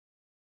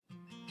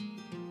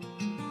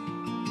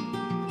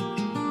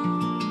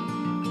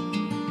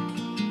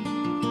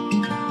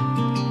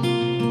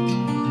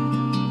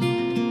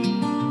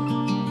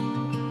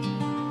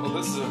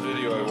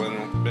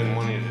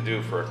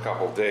a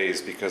couple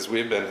days because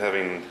we've been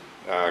having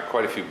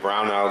quite a few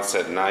brownouts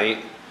at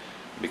night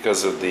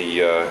because of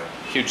the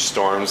huge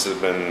storms that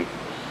have been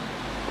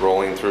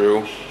rolling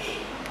through.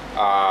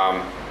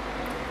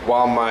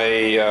 While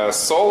my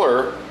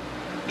solar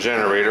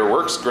generator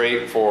works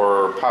great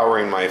for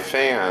powering my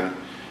fan,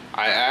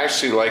 I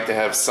actually like to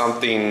have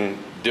something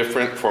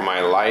different for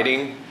my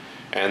lighting,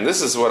 and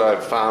this is what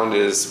I've found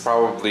is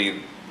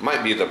probably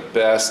might be the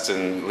best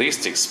and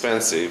least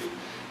expensive,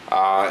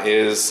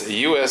 is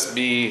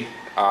USB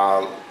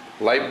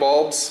light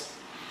bulbs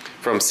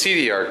from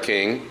CDR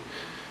King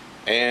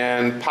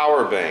and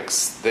power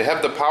banks. They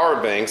have the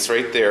power banks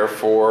right there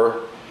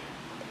for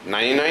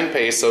 99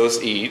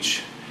 pesos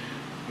each.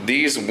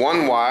 These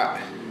 1 watt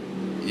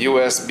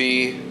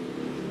USB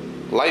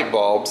light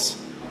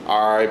bulbs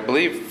are, I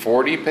believe,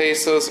 40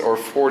 pesos or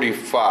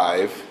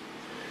 45.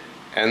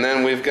 And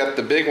then we've got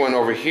the big one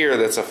over here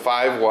that's a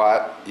 5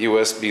 watt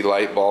USB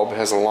light bulb. It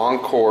has a long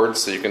cord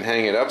so you can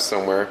hang it up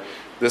somewhere.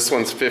 This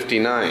one's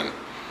 59.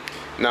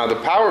 Now the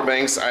power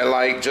banks I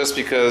like just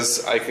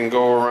because I can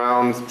go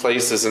around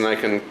places and I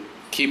can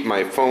keep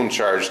my phone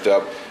charged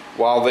up.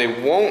 While they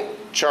won't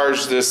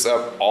charge this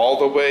up all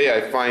the way,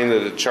 I find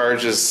that it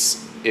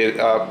charges it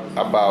up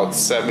about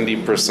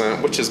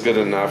 70%, which is good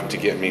enough to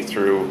get me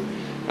through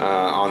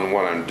on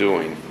what I'm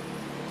doing.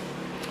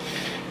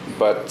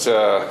 But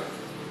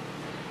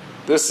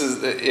this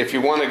is, if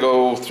you want to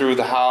go through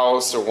the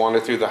house or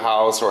wander through the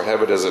house or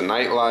have it as a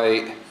night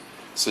light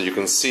so you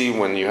can see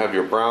when you have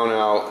your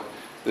brownout,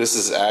 this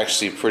is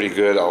actually pretty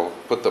good. I'll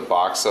put the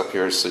box up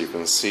here so you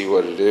can see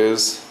what it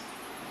is.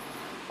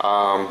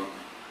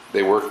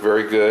 They work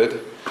very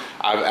good.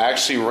 I've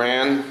actually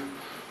ran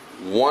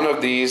one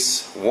of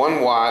these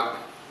 1 watt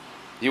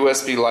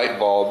USB light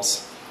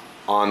bulbs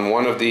on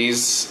one of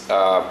these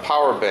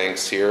power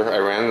banks here. I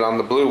ran it on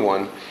the blue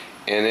one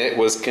and it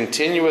was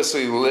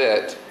continuously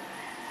lit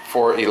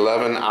for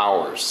 11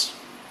 hours.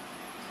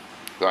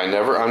 So I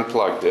never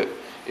unplugged it.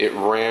 It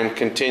ran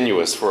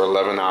continuous for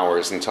 11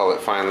 hours until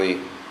it finally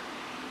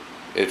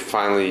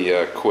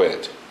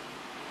quit,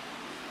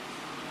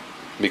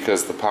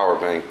 because the power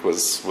bank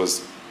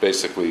was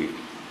basically,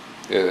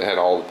 it had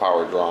all the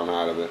power drawn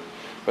out of it.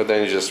 But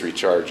then you just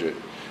recharge it.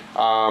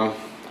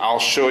 I'll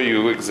show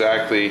you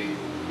exactly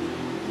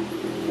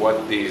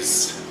what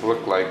these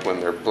look like when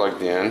they're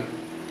plugged in.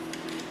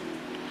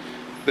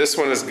 This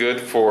one is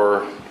good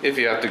for if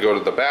you have to go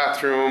to the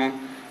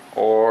bathroom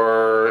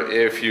or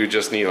if you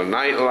just need a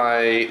night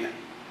light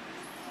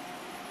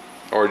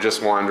or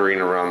just wandering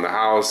around the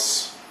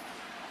house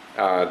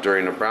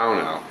during a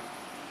brownout.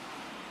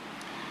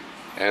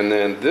 And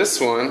then this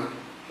one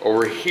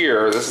over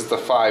here, this is the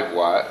 5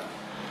 watt.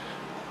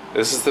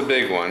 This is the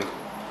big one.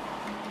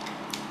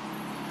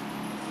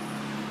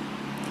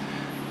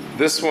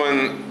 This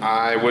one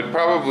I would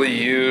probably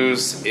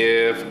use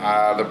if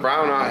the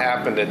brownout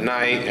happened at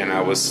night and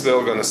I was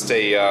still going to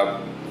stay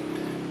up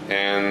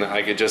and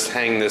I could just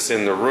hang this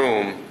in the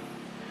room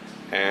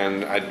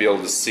and I'd be able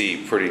to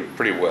see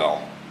pretty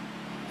well.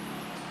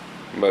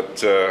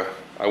 But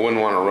I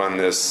wouldn't want to run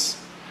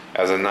this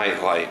as a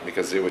night light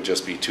because it would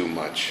just be too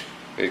much.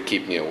 It'd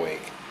keep me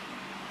awake.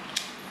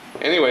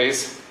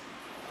 Anyways,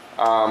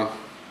 I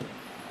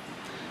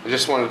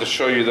just wanted to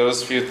show you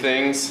those few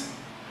things.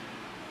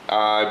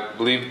 I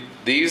believe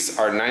these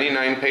are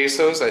 99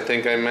 pesos, I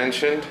think I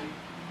mentioned,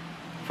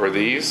 for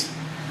these.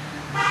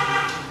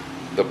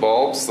 The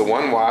bulbs, the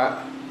 1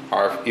 watt,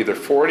 are either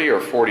 40 or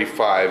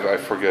 45. I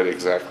forget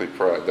exactly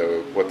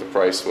what the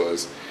price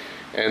was.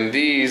 And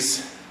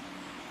these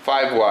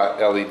 5 watt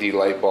LED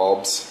light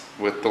bulbs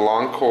with the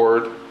long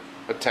cord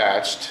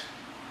attached,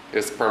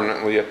 is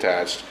permanently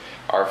attached,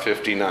 are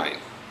 59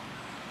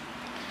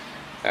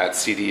 at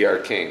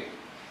CDR King.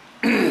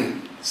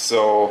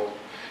 So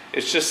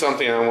it's just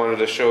something I wanted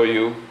to show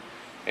you,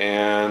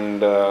 and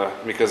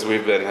because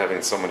we've been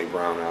having so many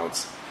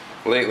brownouts.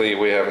 Lately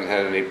we haven't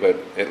had any, but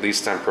at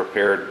least I'm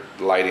prepared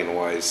lighting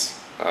wise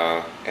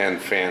and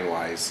fan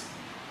wise.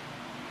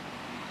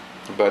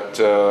 But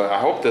I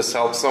hope this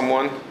helps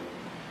someone.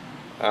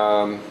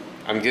 I'm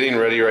getting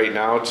ready right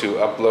now to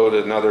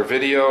upload another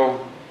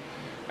video,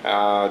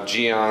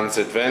 Gion's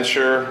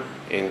adventure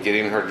in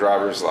getting her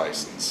driver's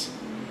license.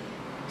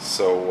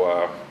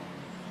 So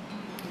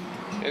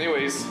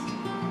anyways,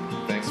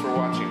 thanks for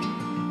watching.